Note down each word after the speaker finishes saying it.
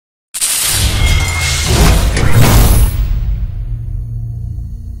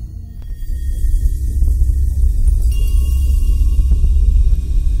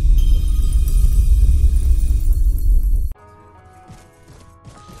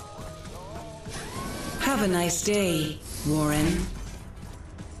Have a nice day, Warren.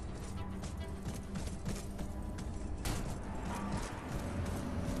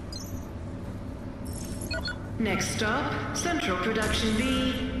 Next stop, Central Production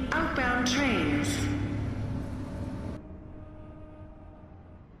B, outbound trains.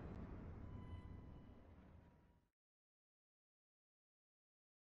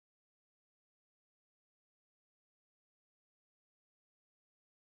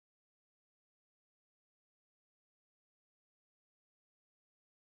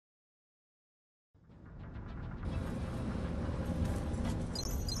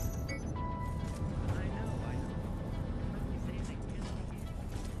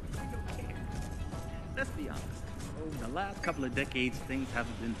 Let's be honest. Over the last couple of decades, things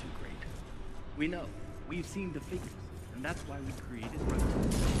haven't been too great. We know. We've seen the figures, and that's why we created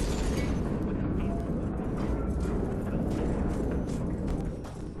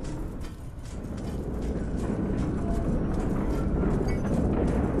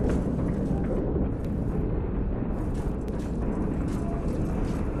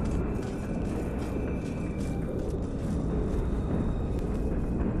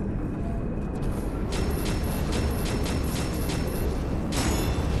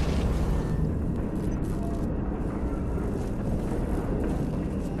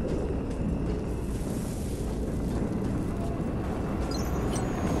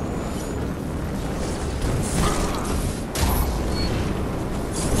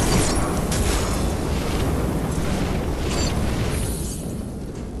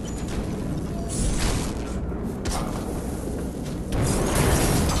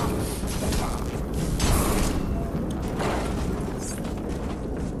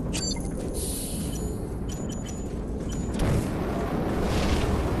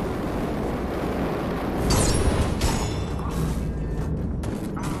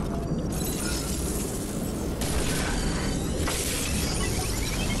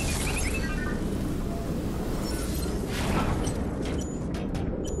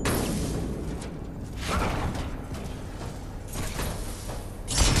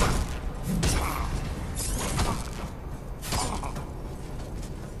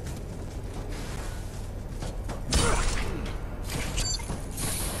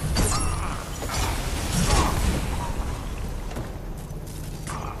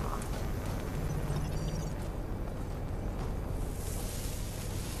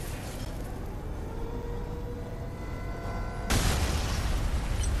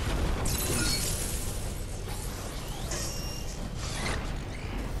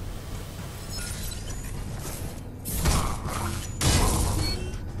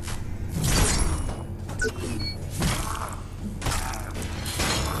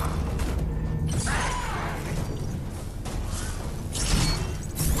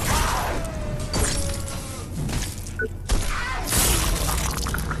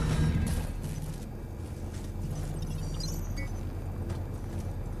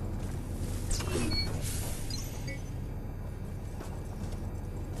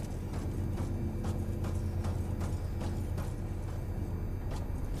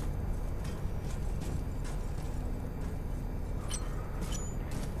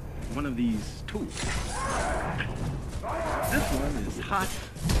one of these tools. This one is hot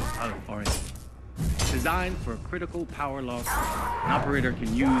out of orange. Designed for critical power loss, an operator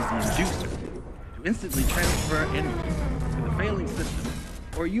can use the inducer to instantly transfer energy to the failing system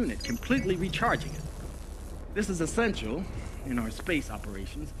or unit, completely recharging it. This is essential in our space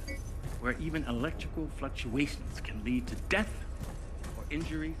operations, where even electrical fluctuations can lead to death or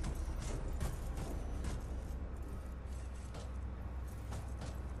injury.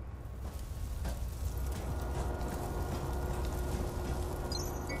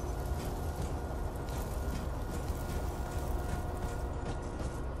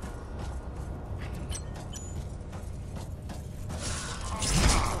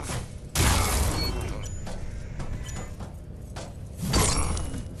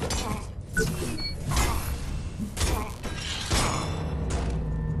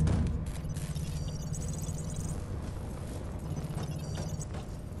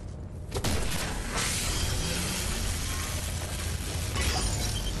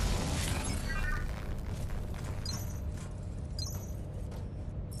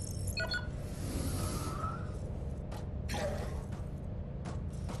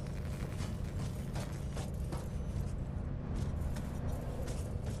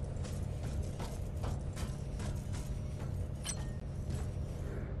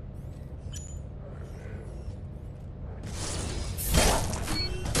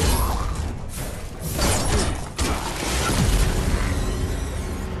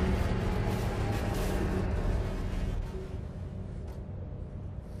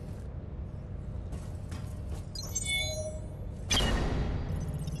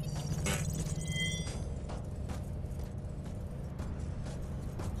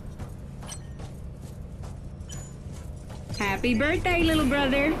 Happy birthday, little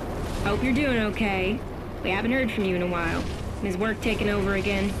brother. Hope you're doing okay. We haven't heard from you in a while. Is work taking over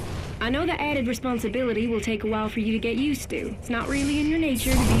again? I know the added responsibility will take a while for you to get used to. It's not really in your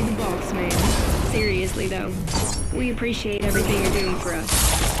nature to be the boss man. Seriously, though, we appreciate everything you're doing for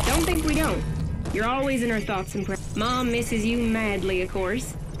us. Don't think we don't. You're always in our thoughts and prayers. Mom misses you madly, of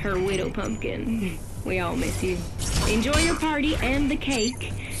course. Her widow pumpkin. We all miss you. Enjoy your party and the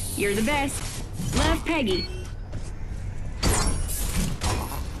cake. You're the best. Love, Peggy.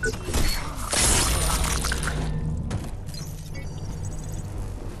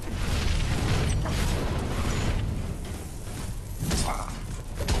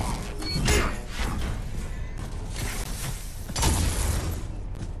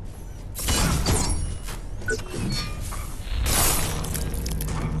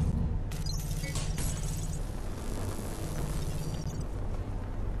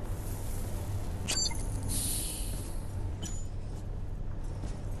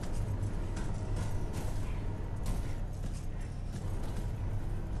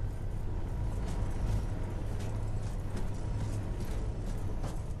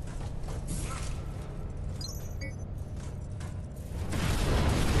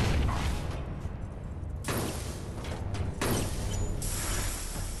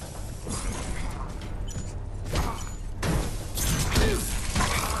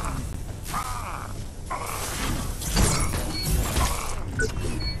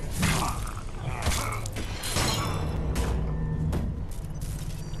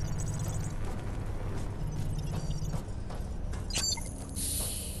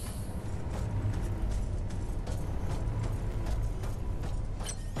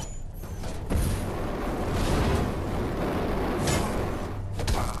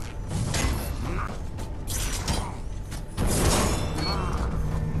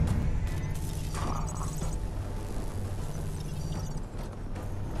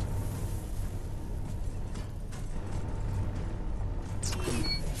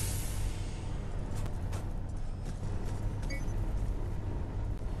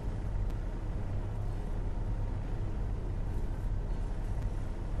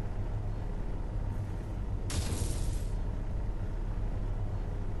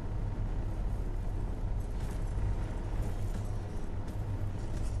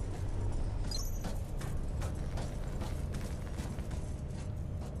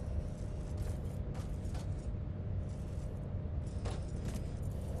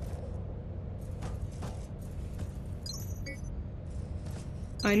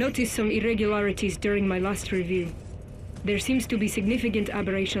 I noticed some irregularities during my last review. There seems to be significant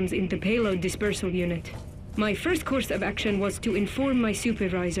aberrations in the payload dispersal unit. My first course of action was to inform my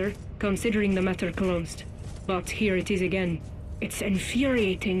supervisor, considering the matter closed. But here it is again. It's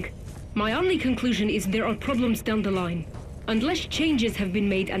infuriating. My only conclusion is there are problems down the line. Unless changes have been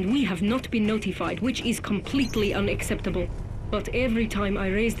made and we have not been notified, which is completely unacceptable. But every time I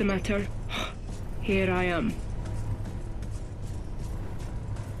raise the matter, here I am.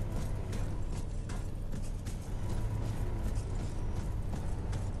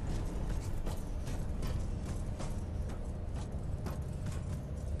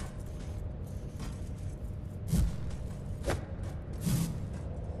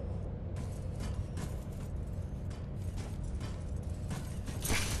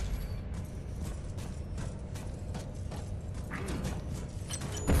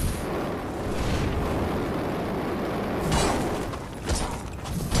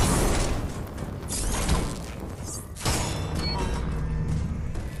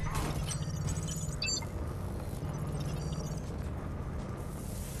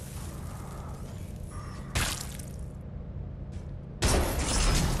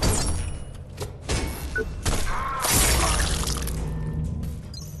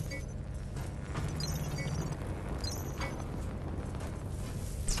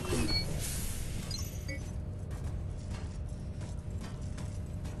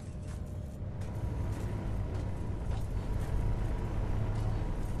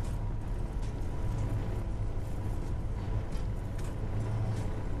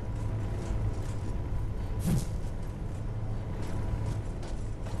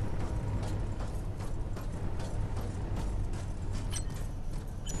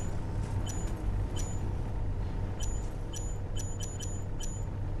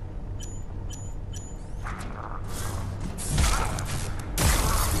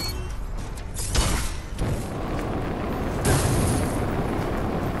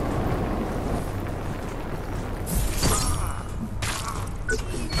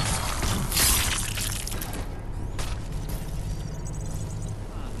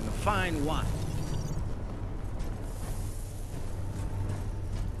 Fine wine.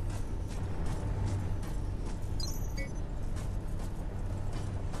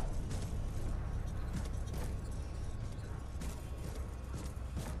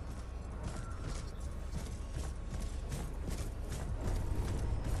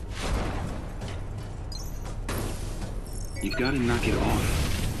 You've got to knock it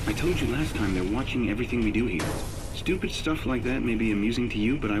off. I told you last time they're watching everything we do here. Stupid stuff like that may be amusing to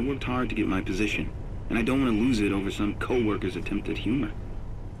you, but I worked hard to get my position. And I don't want to lose it over some co-worker's attempt at humor.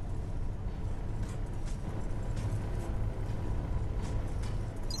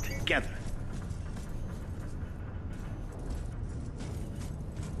 Together.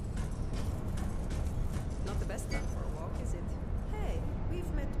 Not the best time for a walk, is it? Hey,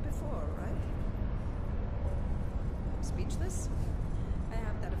 we've met before, right? Speechless? I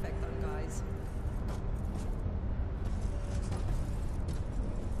have that effect on guys.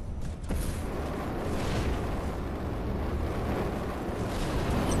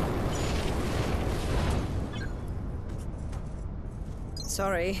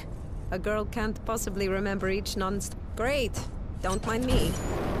 Sorry. A girl can't possibly remember each nonce. Great. Don't mind me.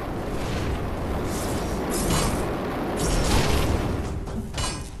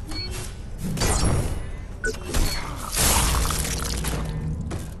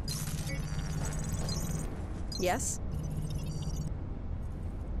 Yes?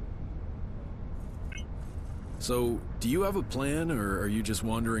 So, do you have a plan, or are you just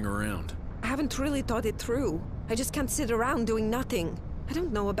wandering around? I haven't really thought it through. I just can't sit around doing nothing. I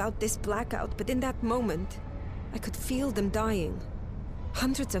don't know about this blackout, but in that moment, I could feel them dying.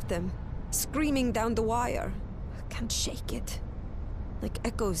 Hundreds of them, screaming down the wire. I can't shake it. Like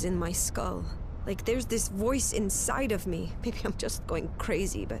echoes in my skull. Like there's this voice inside of me. Maybe I'm just going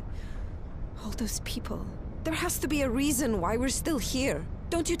crazy, but... all those people... there has to be a reason why we're still here.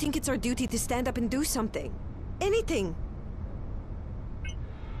 Don't you think it's our duty to stand up and do something? Anything!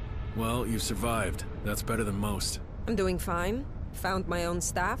 Well, you've survived. That's better than most. I'm doing fine. Found my own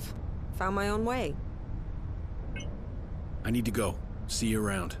staff. Found my own way. I need to go. See you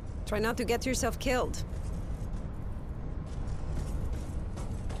around. Try not to get yourself killed.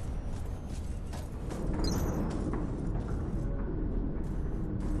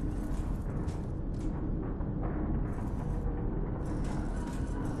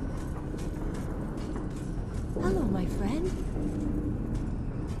 Hello, my friend.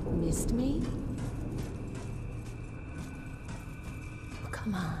 Missed me? Oh,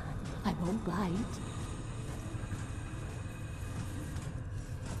 come on, I won't bite.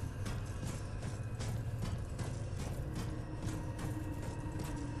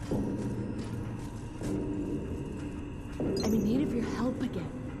 I'm in need of your help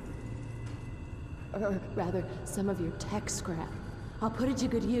again. Or rather, some of your tech scrap. I'll put it to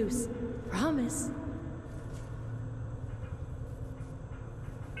good use. Promise.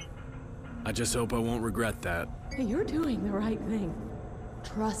 I just hope I won't regret that. You're doing the right thing.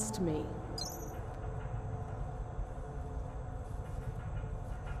 Trust me.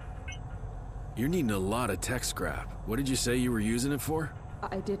 You're needing a lot of tech scrap. What did you say you were using it for?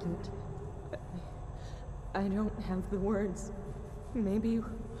 I didn't. I don't have the words. Maybe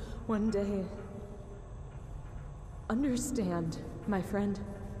one day... Understand, my friend.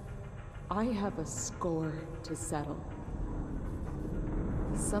 I have a score to settle.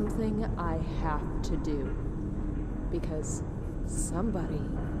 Something I have to do. Because somebody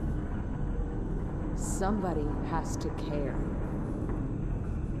has to care.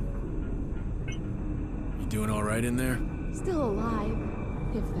 You doing all right in there? Still alive,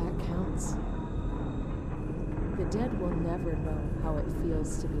 if that counts. The dead will never know how it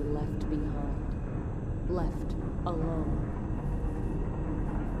feels to be left behind. Left alone.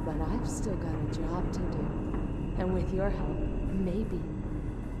 But I've still got a job to do. And with your help, maybe,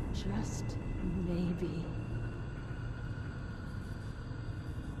 just maybe.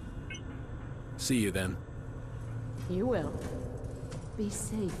 See you then. You will. Be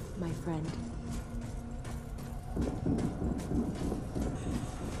safe, my friend.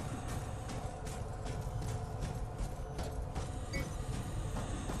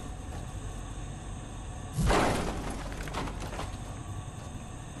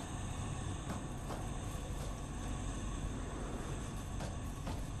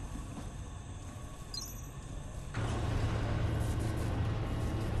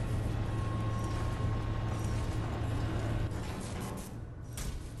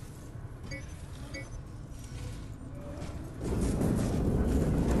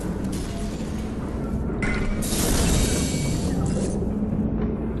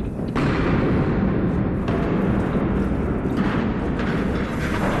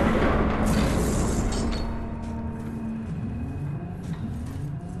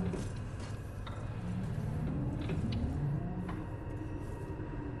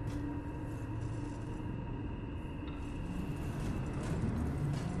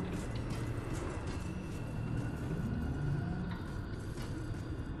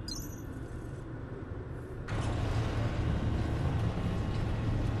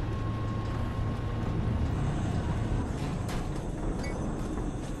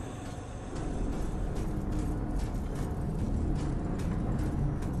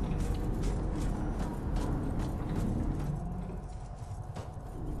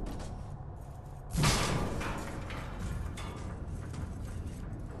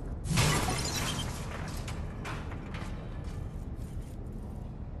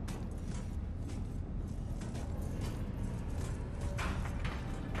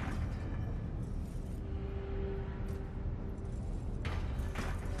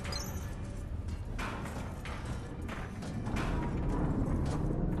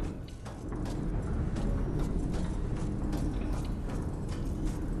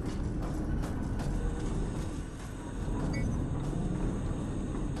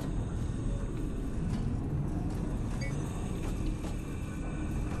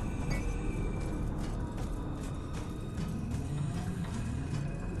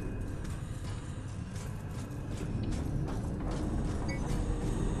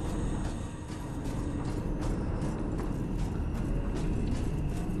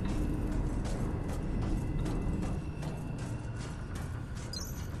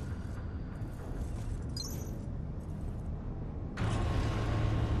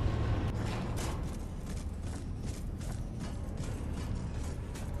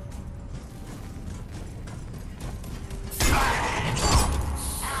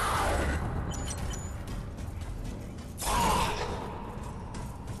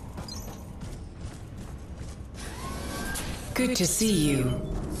 Good to see you.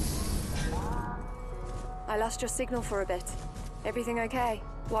 I lost your signal for a bit. Everything okay,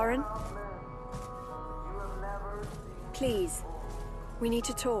 Warren? Please, we need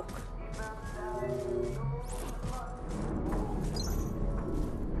to talk.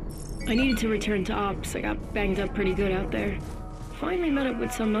 I needed to return to Ops. I got banged up pretty good out there. Finally met up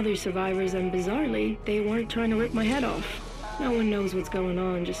with some other survivors, and bizarrely, they weren't trying to rip my head off. No one knows what's going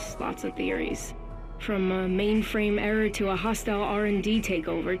on, just lots of theories. From a mainframe error to a hostile R&D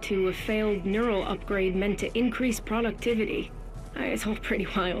takeover to a failed neural upgrade meant to increase productivity. It's all pretty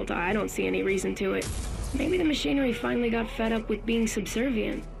wild. I don't see any reason to it. Maybe the machinery finally got fed up with being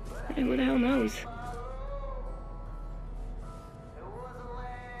subservient. Who the hell knows?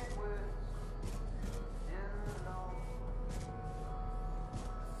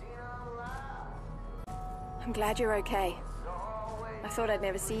 I'm glad you're okay. I thought I'd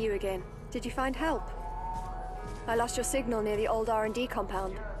never see you again. Did you find help? I lost your signal near the old R&D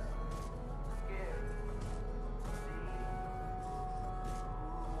compound.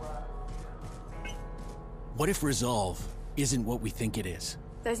 What if Resolve isn't what we think it is?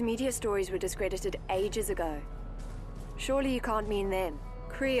 Those media stories were discredited ages ago. Surely you can't mean them.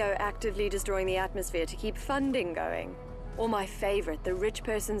 Creo actively destroying the atmosphere to keep funding going. Or my favorite, the rich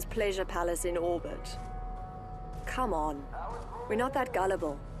person's pleasure palace in orbit. Come on. We're not that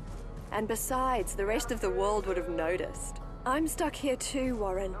gullible. And besides, the rest of the world would have noticed. I'm stuck here too,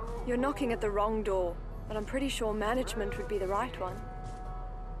 Warren. You're knocking at the wrong door, but I'm pretty sure management would be the right one.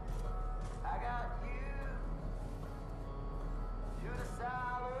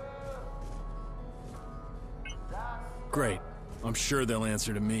 Great. I'm sure they'll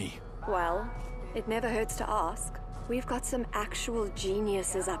answer to me. Well, it never hurts to ask. We've got some actual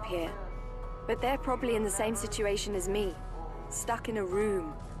geniuses up here. But they're probably in the same situation as me. Stuck in a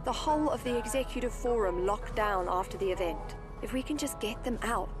room. The whole of the executive forum locked down after the event. If we can just get them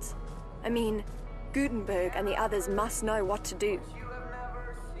out. I mean, Gutenberg and the others must know what to do.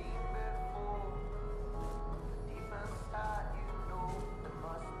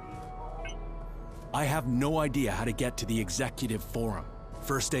 I have no idea how to get to the executive forum.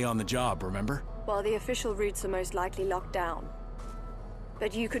 First day on the job, remember? Well, the official routes are most likely locked down.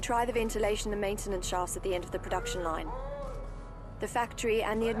 But you could try the ventilation and maintenance shafts at the end of the production line. The factory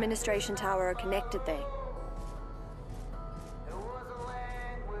and the administration tower are connected there.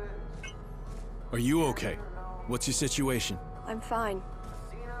 Are you okay? What's your situation? I'm fine.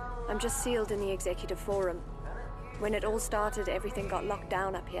 I'm just sealed in the executive forum. When it all started, everything got locked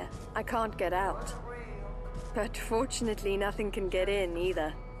down up here. I can't get out. But fortunately, nothing can get in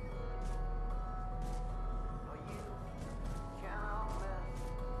either.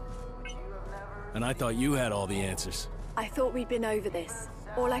 And I thought you had all the answers. I thought we'd been over this.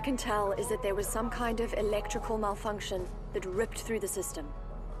 All I can tell is that there was some kind of electrical malfunction that ripped through the system.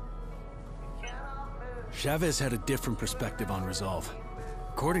 Chavez had a different perspective on Resolve.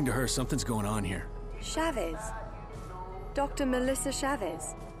 According to her, something's going on here. Chavez? Dr. Melissa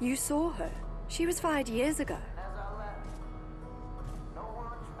Chavez. You saw her. She was fired years ago.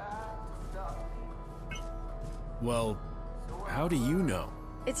 Well, how do you know?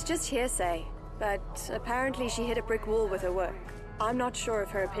 It's just hearsay, but apparently she hit a brick wall with her work. I'm not sure if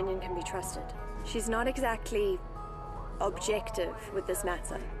her opinion can be trusted. She's not exactly objective with this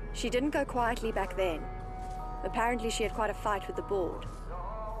matter. She didn't go quietly back then. Apparently she had quite a fight with the board.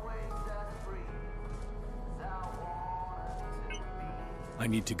 I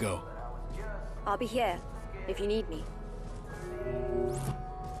need to go. I'll be here, if you need me.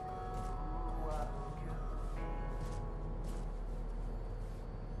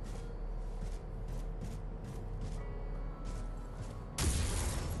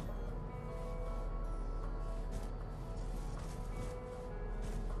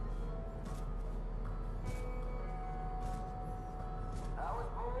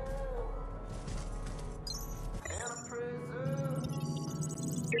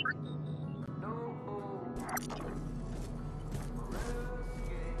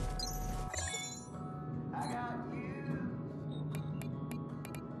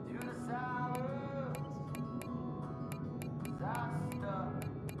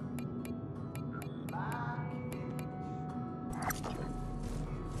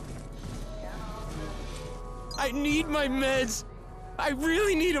 I need my meds. I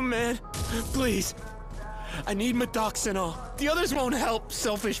really need them, man. Please. I need Medoxanol. The others won't help,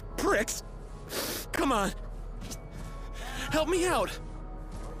 selfish pricks. Come on. Help me out.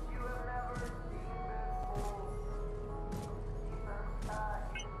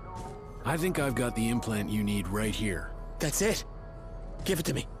 I think I've got the implant you need right here. That's it? Give it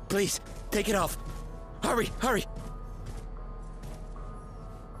to me, please. Take it off. Hurry, hurry.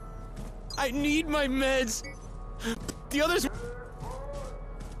 I need my meds. The others...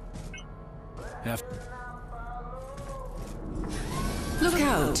 Look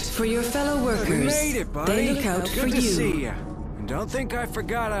out for your fellow workers. We made it, buddy. They look out for Good to you. see ya. And don't think I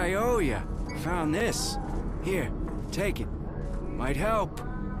forgot I owe ya. Found this. Here, take it. Might help.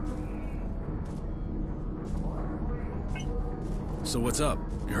 So what's up?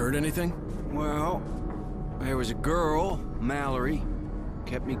 You heard anything? Well, there was a girl, Mallory.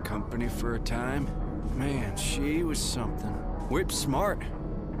 Kept me company for a time. Man, she was something. Whip smart.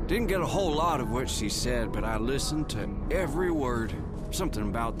 Didn't get a whole lot of what she said, but I listened to every word. Something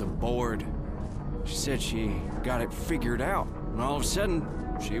about the board. She said she got it figured out, and all of a sudden,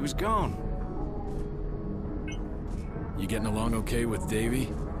 she was gone. You getting along okay with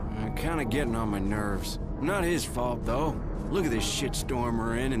Davy? Kinda getting on my nerves. Not his fault, though. Look at this shitstorm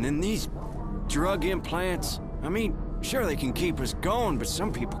we're in, and then these drug implants. I mean, sure they can keep us going, but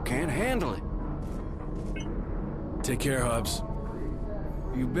some people can't handle it. Take care, Hobbs.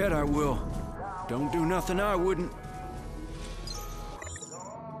 You bet I will. Don't do nothing I wouldn't.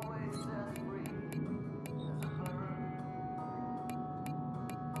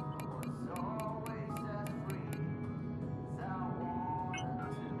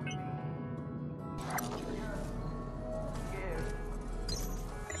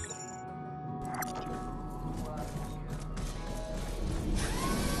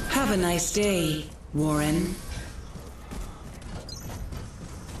 Have a nice day, Warren.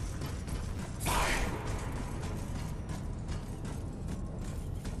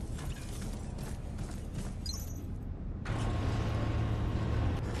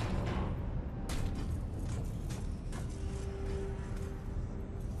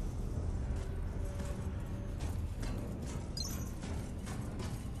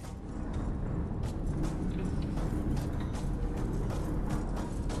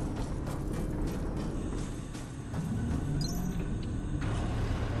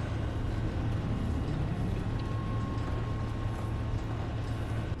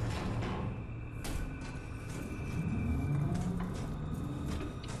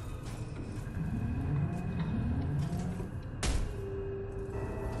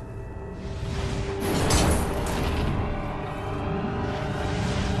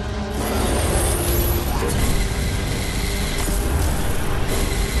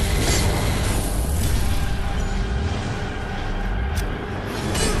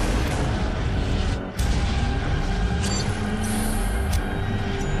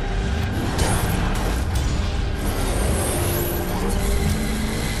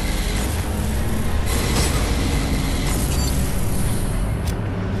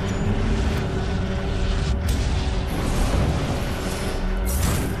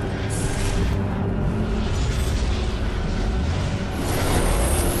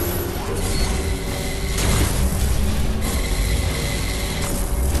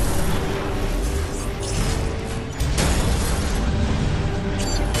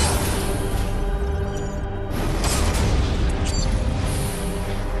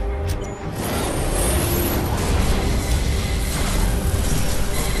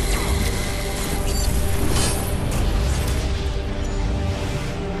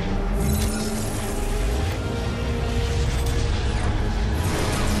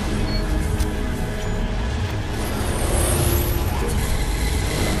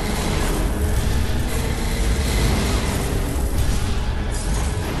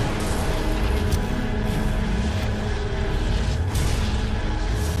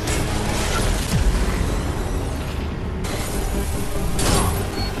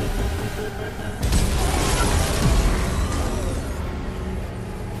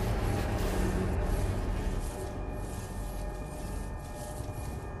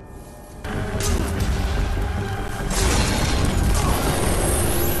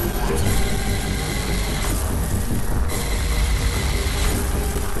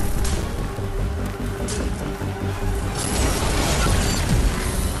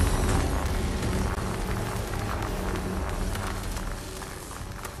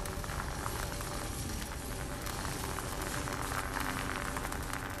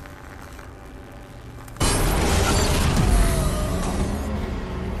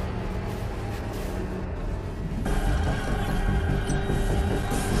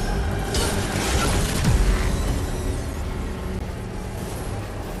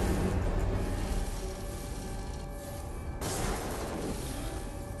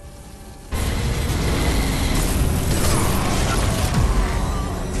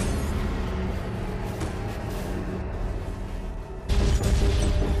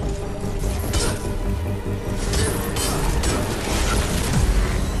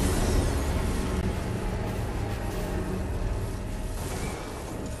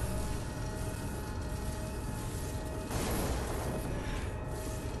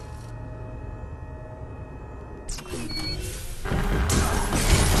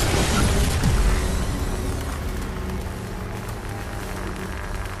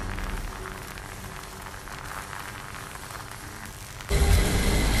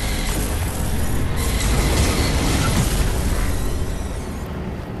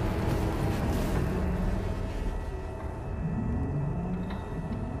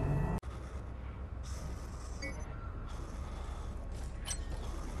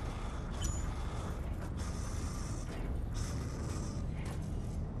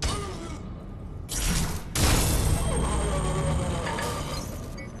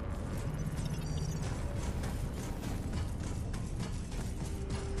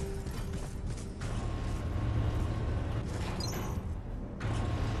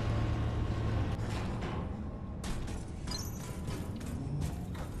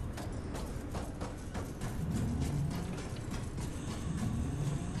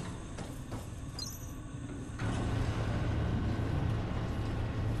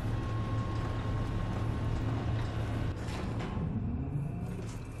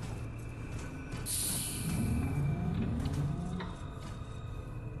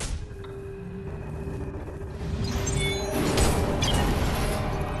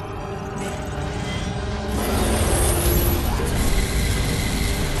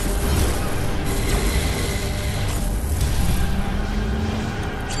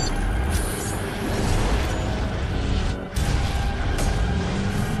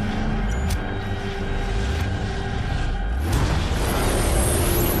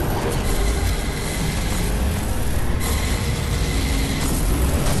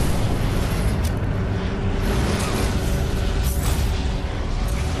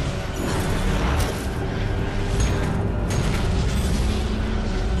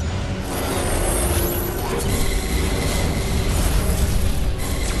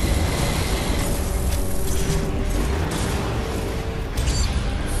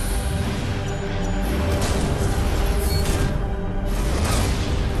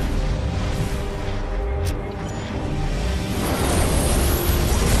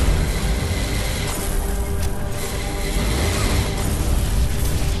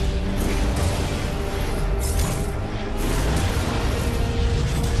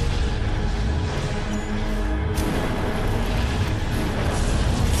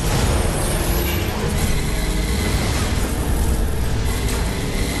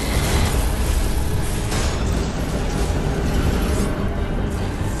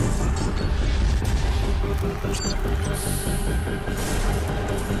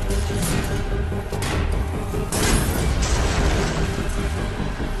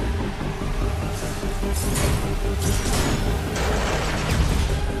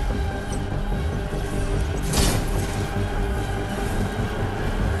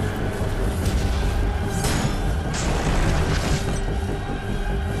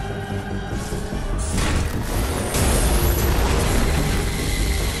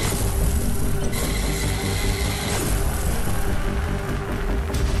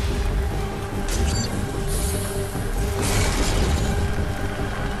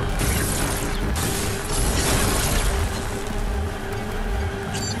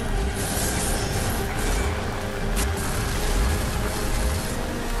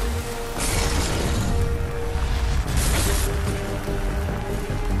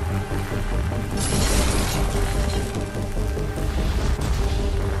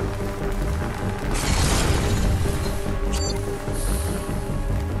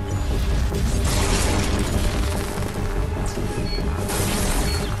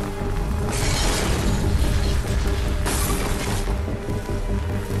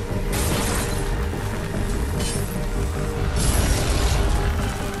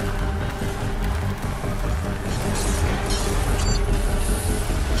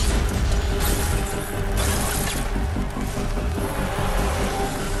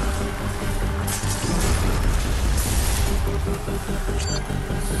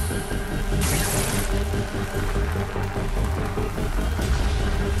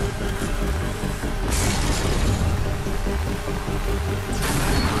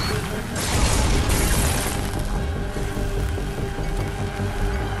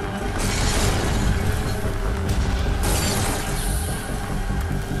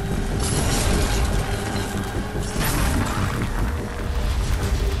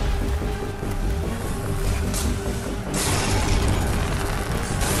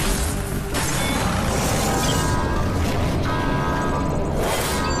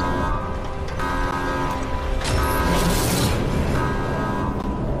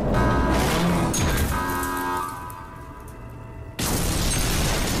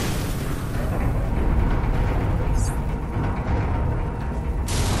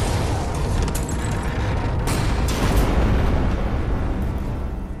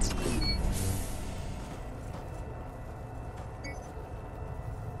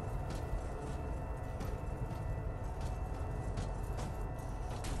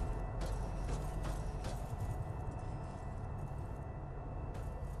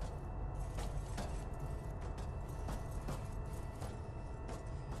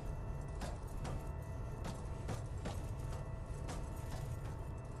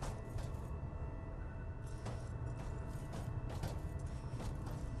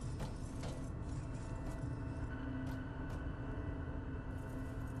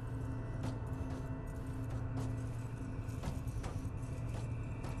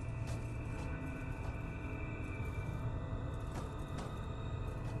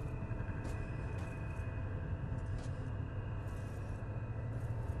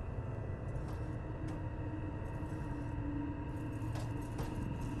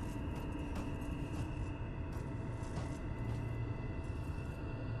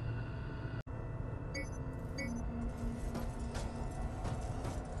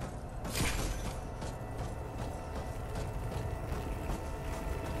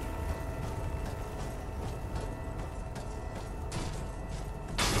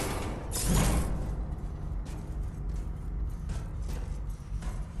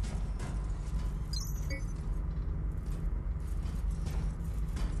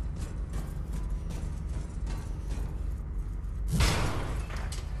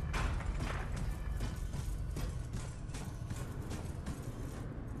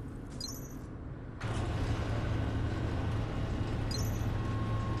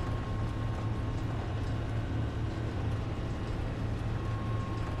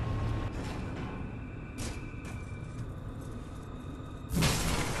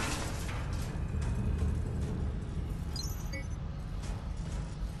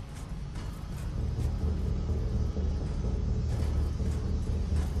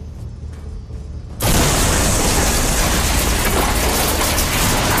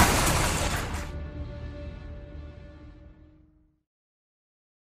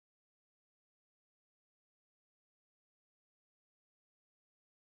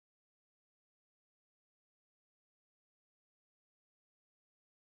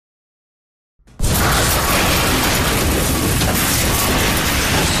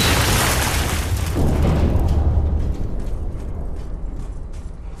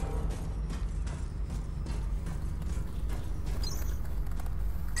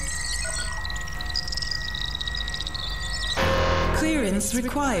 assistance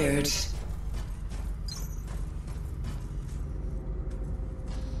required.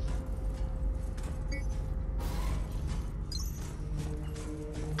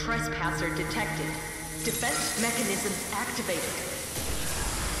 Trespasser detected. Defense mechanism activated.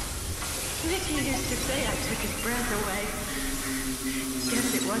 Nicky used to say I took his breath away.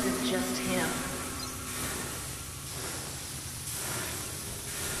 Guess it wasn't just him.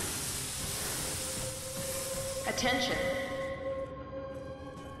 Attention.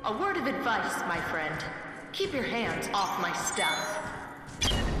 A word of advice, my friend. Keep your hands off my stuff.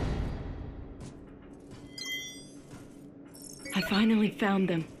 I finally found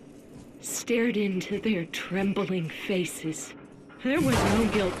them. Stared into their trembling faces. There was no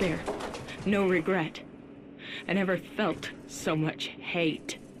guilt there. No regret. I never felt so much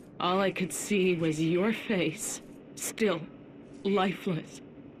hate. All I could see was your face. Still, lifeless.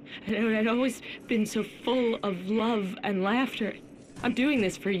 And it had always been so full of love and laughter. I'm doing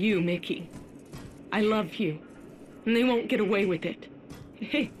this for you, Mickey. I love you. And they won't get away with it.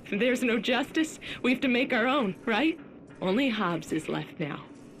 Hey, if there's no justice, we have to make our own, right? Only Hobbs is left now,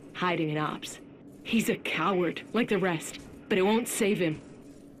 hiding in Ops. He's a coward, like the rest, but it won't save him.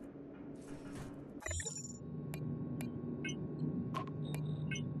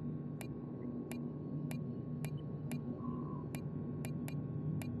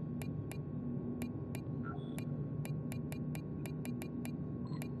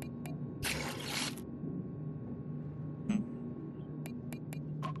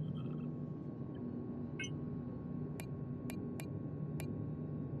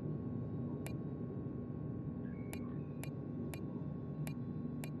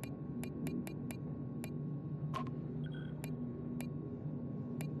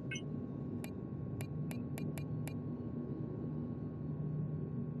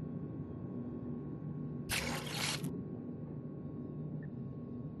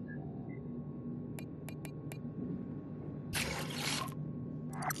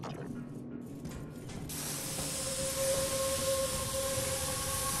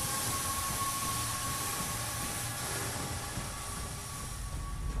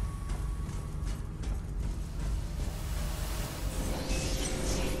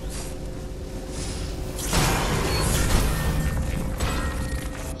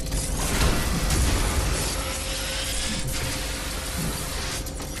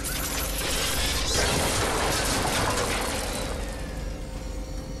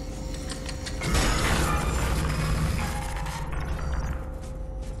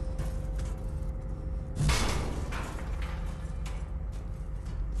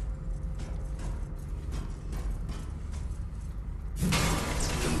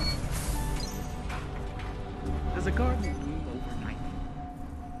 Does a garden bloom overnight?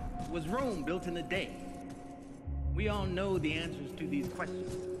 Was Rome built in a day? We all know the answers to these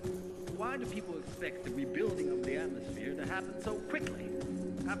questions. Why do people expect the rebuilding of the atmosphere to happen so quickly?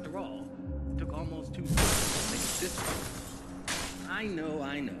 After all, it took almost 2 years to make this one. I know.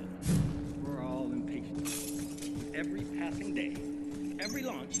 We're all impatient. With every passing day, every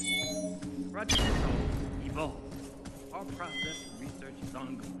launch, Project Resolve evolves. Our process of research is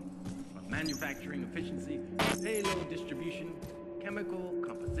ongoing. From manufacturing efficiency, payload distribution, chemical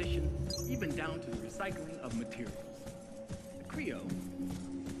composition, even down to the recycling of materials. The CREO,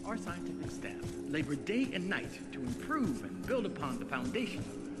 our scientific staff, labor day and night to improve and build upon the foundation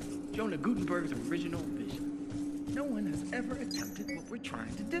of Jonah Gutenberg's original vision. No one has ever attempted what we're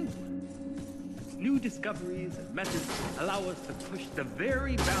trying to do. New discoveries and methods allow us to push the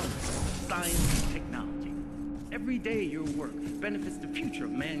very boundaries of science and technology. Every day your work benefits the future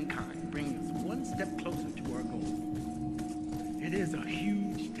of mankind, bringing us one step closer to our goal. It is a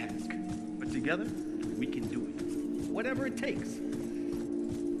huge task, but together we can do it. Whatever it takes.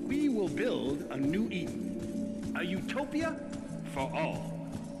 We will build a new Eden, a utopia for all.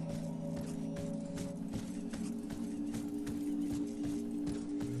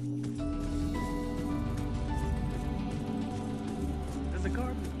 Does a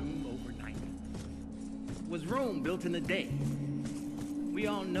garden bloom overnight? Was Rome built in a day? We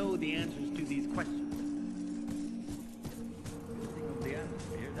all know the answers to these questions. Of the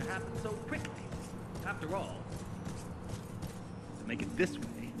atmosphere to happen so quickly. After all, to make it this way.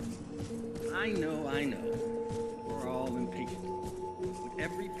 I know. We're all impatient. With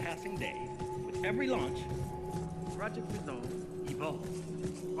every passing day, with every launch, Project Resolve evolves.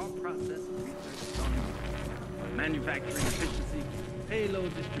 Our process of research is ongoing. From manufacturing efficiency,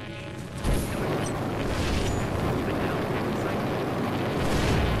 payload distribution, even down to recycling.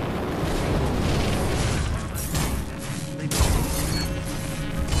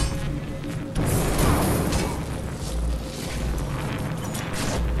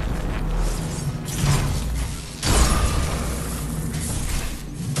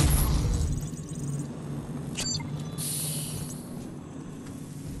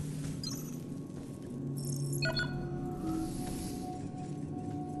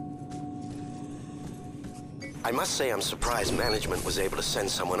 I must say I'm surprised management was able to send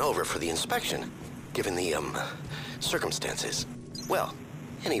someone over for the inspection, given the, circumstances. Well,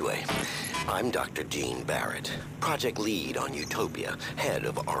 anyway, I'm Dr. Gene Barrett, project lead on Utopia, head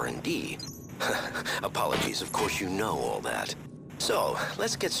of R&D. Apologies, of course you know all that. So,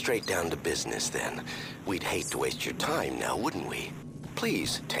 let's get straight down to business then. We'd hate to waste your time now, wouldn't we?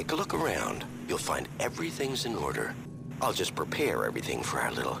 Please, take a look around. You'll find everything's in order. I'll just prepare everything for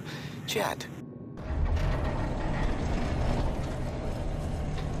our little chat.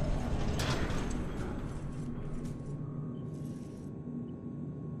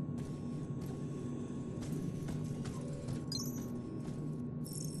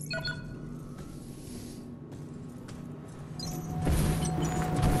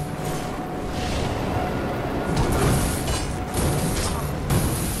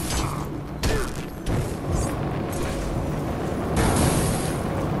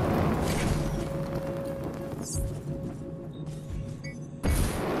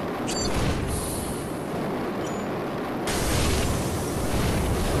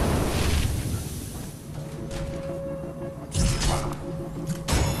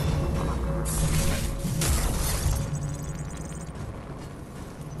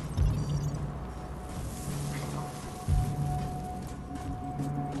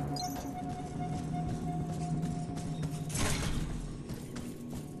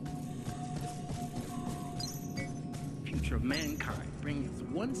 Of mankind brings us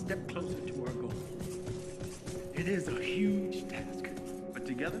one step closer to our goal. It is a huge task, but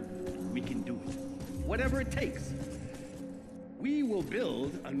together we can do it. Whatever it takes. We will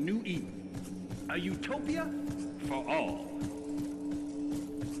build a new Eden, a utopia for all.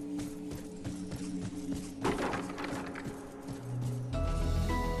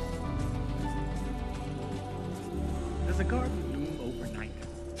 Does a garden bloom overnight?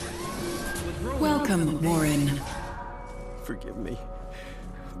 Welcome, Warren. Forgive me.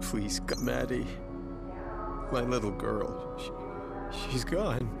 Please, Maddie. My little girl. She's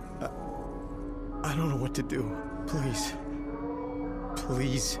gone. I don't know what to do. Please.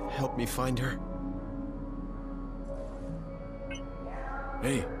 Please help me find her.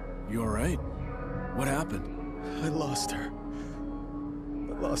 Hey, you alright? What happened? I lost her.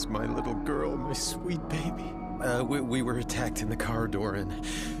 I lost my little girl, my sweet baby. We were attacked in the corridor and...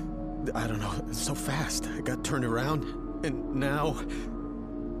 I don't know, so fast. I got turned around. And now,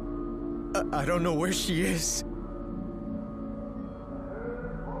 I don't know where she is.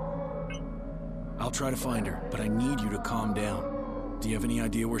 I'll try to find her, but I need you to calm down. Do you have any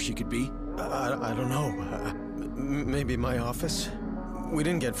idea where she could be? I don't know. Maybe my office? We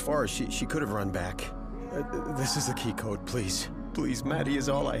didn't get far. She could have run back. This is the key code, please. Please, Maddie is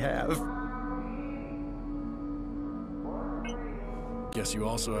all I have. Guess you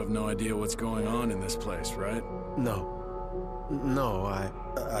also have no idea what's going on in this place, right? No,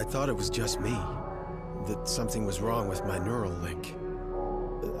 I thought it was just me. That something was wrong with my neural link.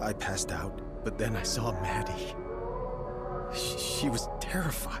 I passed out, but then I saw Maddie. She was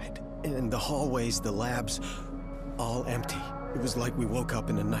terrified. And the hallways, the labs, all empty. It was like we woke up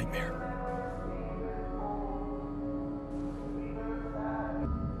in a nightmare.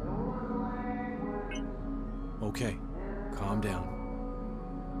 Okay, calm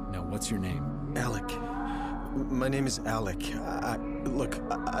down. Now, what's your name? Alec. My name is Alec. Look,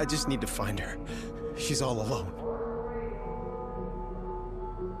 I just need to find her. She's all alone.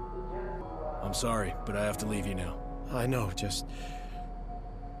 I'm sorry, but I have to leave you now. I know, just...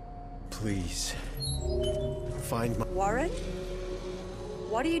 please. Find my... Warren?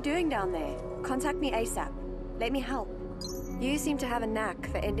 What are you doing down there? Contact me ASAP. Let me help. You seem to have a knack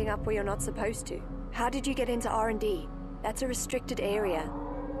for ending up where you're not supposed to. How did you get into R&D? That's a restricted area.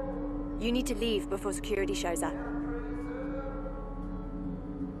 You need to leave before security shows up.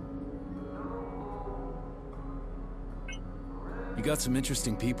 You got some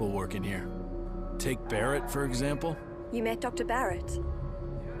interesting people working here. Take Barrett, for example. You met Dr. Barrett?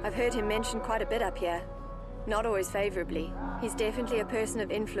 I've heard him mentioned quite a bit up here. Not always favorably. He's definitely a person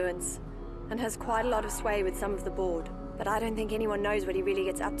of influence, and has quite a lot of sway with some of the board. But I don't think anyone knows what he really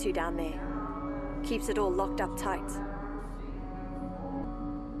gets up to down there. Keeps it all locked up tight.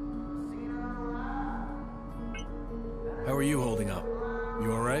 How are you holding up?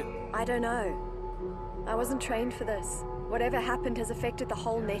 You alright? I don't know. I wasn't trained for this. Whatever happened has affected the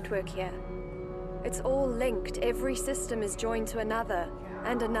whole network here. It's all linked. Every system is joined to another,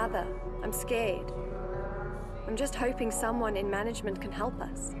 and another. I'm scared. I'm just hoping someone in management can help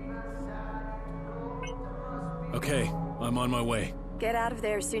us. Okay, I'm on my way. Get out of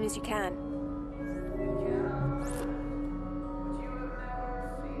there as soon as you can.